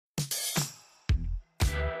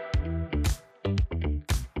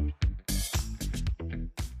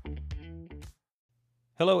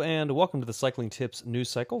Hello and welcome to the Cycling Tips news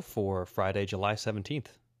cycle for Friday, July 17th.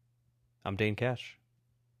 I'm Dane Cash.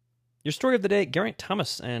 Your story of the day: Geraint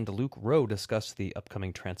Thomas and Luke Rowe discussed the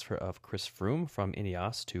upcoming transfer of Chris Froome from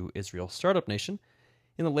Ineos to Israel Startup Nation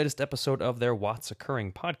in the latest episode of their What's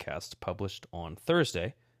Occurring podcast published on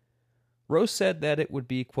Thursday. Rowe said that it would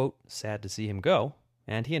be, quote, sad to see him go,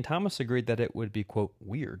 and he and Thomas agreed that it would be, quote,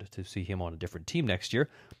 weird to see him on a different team next year,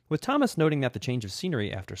 with Thomas noting that the change of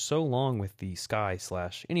scenery after so long with the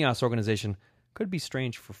Sky/Ineos organization could be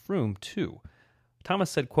strange for Froome, too. Thomas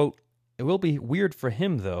said, quote, it will be weird for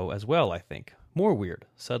him, though, as well, I think. More weird,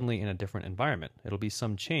 suddenly in a different environment. It'll be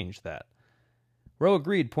some change, that. Rowe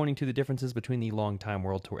agreed, pointing to the differences between the longtime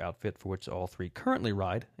World Tour outfit for which all three currently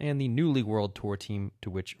ride and the newly World Tour team to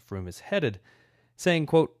which Froome is headed, saying,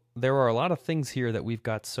 quote, there are a lot of things here that we've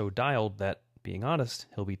got so dialed that, being honest,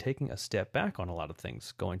 he'll be taking a step back on a lot of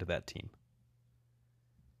things going to that team.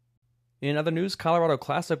 In other news, Colorado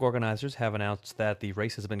Classic organizers have announced that the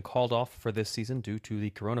race has been called off for this season due to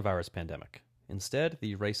the coronavirus pandemic. Instead,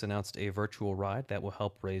 the race announced a virtual ride that will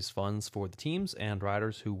help raise funds for the teams and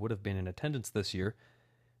riders who would have been in attendance this year.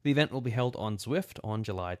 The event will be held on Zwift on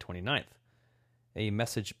July 29th. A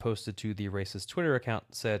message posted to the race's Twitter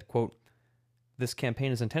account said, quote, this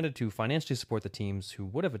campaign is intended to financially support the teams who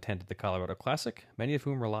would have attended the Colorado Classic, many of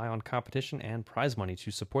whom rely on competition and prize money to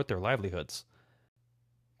support their livelihoods.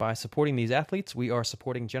 By supporting these athletes, we are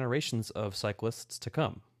supporting generations of cyclists to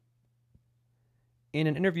come. In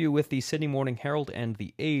an interview with the Sydney Morning Herald and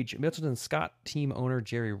The Age, Mitchelton Scott team owner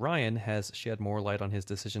Jerry Ryan has shed more light on his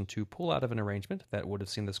decision to pull out of an arrangement that would have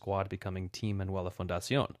seen the squad becoming Team Manuela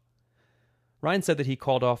Fundación. Ryan said that he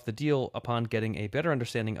called off the deal upon getting a better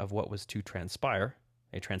understanding of what was to transpire,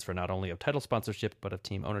 a transfer not only of title sponsorship but of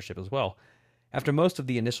team ownership as well, after most of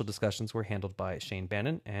the initial discussions were handled by Shane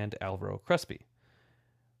Bannon and Alvaro Crespi.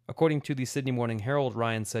 According to the Sydney Morning Herald,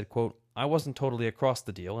 Ryan said, quote, I wasn't totally across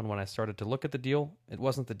the deal, and when I started to look at the deal, it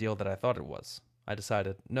wasn't the deal that I thought it was. I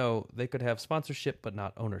decided, no, they could have sponsorship but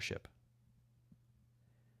not ownership.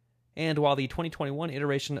 And while the 2021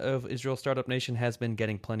 iteration of Israel Startup Nation has been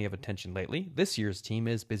getting plenty of attention lately, this year's team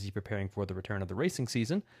is busy preparing for the return of the racing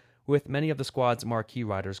season, with many of the squad's marquee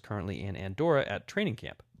riders currently in Andorra at training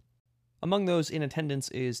camp. Among those in attendance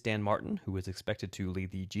is Dan Martin, who is expected to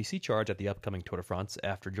lead the GC charge at the upcoming Tour de France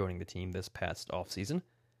after joining the team this past offseason.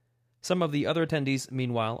 Some of the other attendees,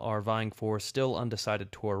 meanwhile, are vying for still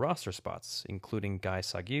undecided Tour roster spots, including Guy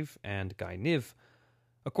Sagiv and Guy Niv.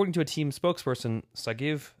 According to a team spokesperson,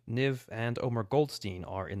 Sagiv, Niv, and Omer Goldstein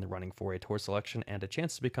are in the running for a Tour selection and a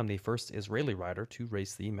chance to become the first Israeli rider to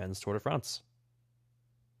race the men's Tour de France.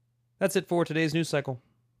 That's it for today's news cycle.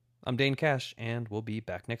 I'm Dane Cash, and we'll be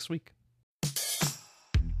back next week.